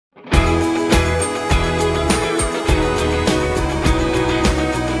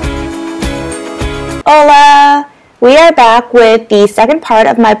Hola! We are back with the second part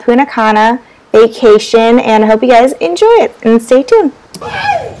of my Punta Cana vacation, and I hope you guys enjoy it, and stay tuned.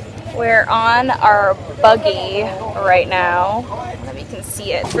 We're on our buggy right now. I don't know if you can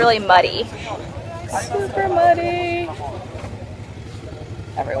see it. It's really muddy. Super muddy.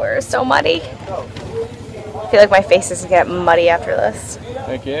 Everywhere is so muddy. I feel like my face is gonna get muddy after this.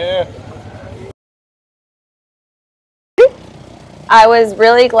 Heck yeah. I was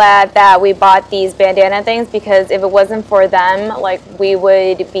really glad that we bought these bandana things, because if it wasn't for them, like, we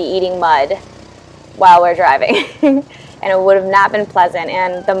would be eating mud while we're driving. And it would have not been pleasant.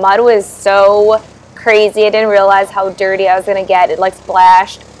 And the mud was so crazy. I didn't realize how dirty I was going to get. It like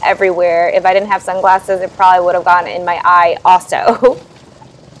splashed everywhere. If I didn't have sunglasses, it probably would have gone in my eye also.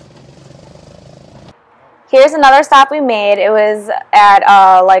 Here's another stop we made. It was at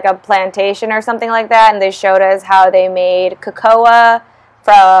like a plantation or something like that, and they showed us how they made cocoa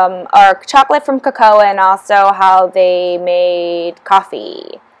from, or chocolate from cocoa, and also how they made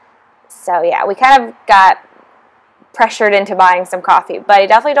coffee. So yeah, we kind of got pressured into buying some coffee, but I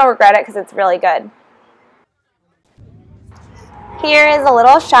definitely don't regret it because it's really good. Here is a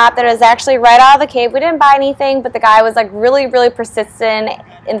little shop that is actually right out of the cave. We didn't buy anything, but the guy was like really persistent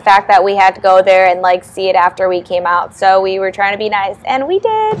in fact that we had to go there and like see it after we came out. So we were trying to be nice, and we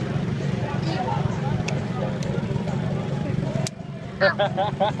did. What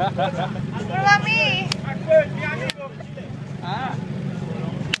about me?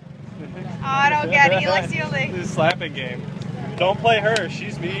 Oh, I don't get it. He likes yielding. This is a slapping game. Don't play her.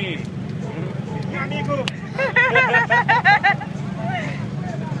 She's mean.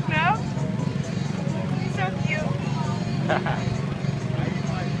 No? He's so cute.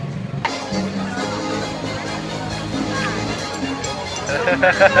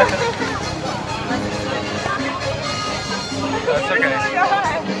 That's okay.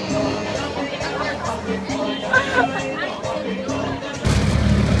 Oh my God.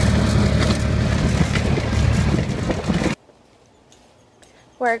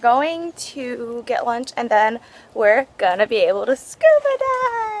 We're going to get lunch, and then we're gonna be able to scuba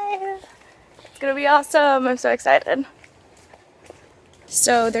dive. It's gonna be awesome. I'm so excited.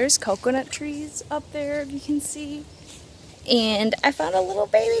 So there's coconut trees up there, if you can see. And I found a little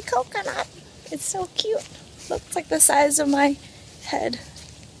baby coconut. It's so cute. Looks like the size of my head.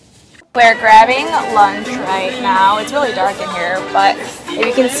 We're grabbing lunch right now. It's really dark in here, but if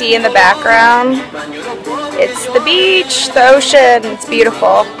you can see in the background, it's the beach, the ocean. It's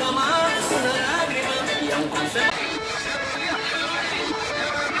beautiful.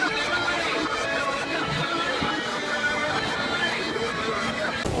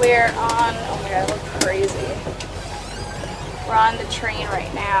 We're on, oh my God, it looks crazy. We're on the train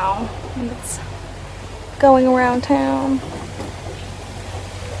right now, and it's going around town.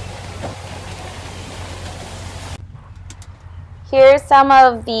 Here's some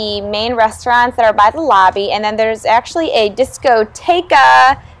of the main restaurants that are by the lobby, and then there's actually a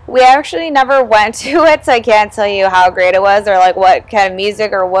discoteca. We actually never went to it, so I can't tell you how great it was or like what kind of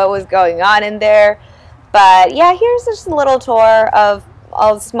music or what was going on in there. But yeah, here's just a little tour of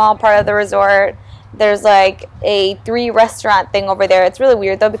a small part of the resort. There's like a 3-restaurant thing over there. It's really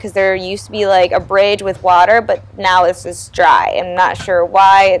weird though, because there used to be like a bridge with water, but now it's just dry. I'm not sure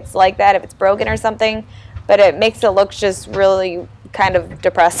why it's like that, if it's broken or something. But it makes it look just really kind of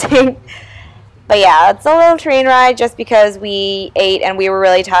depressing. But yeah, it's a little train ride just because we ate and we were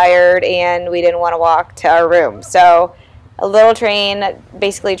really tired and we didn't want to walk to our room. So a little train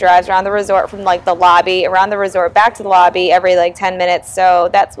basically drives around the resort from like the lobby, around the resort, back to the lobby every like 10 minutes. So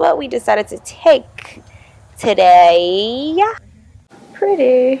that's what we decided to take today. Yeah.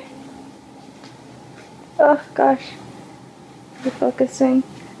 Pretty. Oh gosh. You're focusing.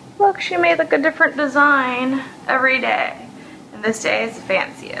 Look, she made like a different design every day. And this day is the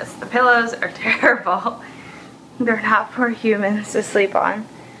fanciest. The pillows are terrible. They're not for humans to sleep on.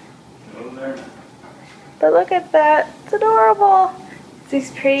 But look at that. It's adorable. It's these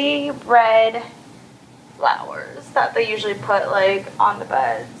pretty red flowers that they usually put like on the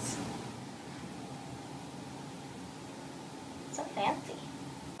beds. So fancy.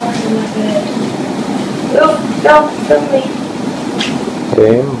 Oh, don't leave.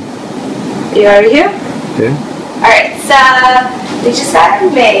 Damn. You already here? Yeah. Alright, so we just got her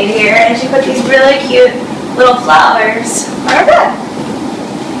maid here, and she put these really cute little flowers on our bed.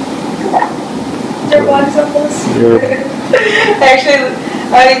 Look at that. Is there bugs on this? Yeah. Actually,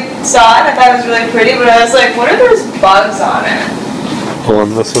 I saw it, I thought it was really pretty, but I was like, what are those bugs on it? Well,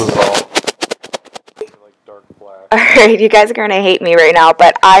 and this is all like dark black. Alright, you guys are going to hate me right now,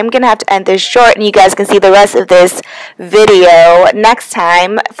 but I'm going to have to end this short, and you guys can see the rest of this video next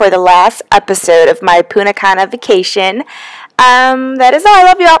time for the last episode of my Punta Cana vacation. That is all. I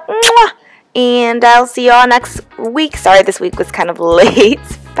love you all. And I'll see you all next week. Sorry, this week was kind of late.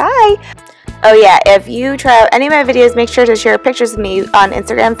 Bye. Oh yeah, if you try out any of my videos, make sure to share pictures of me on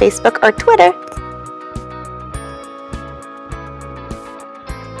Instagram, Facebook, or Twitter.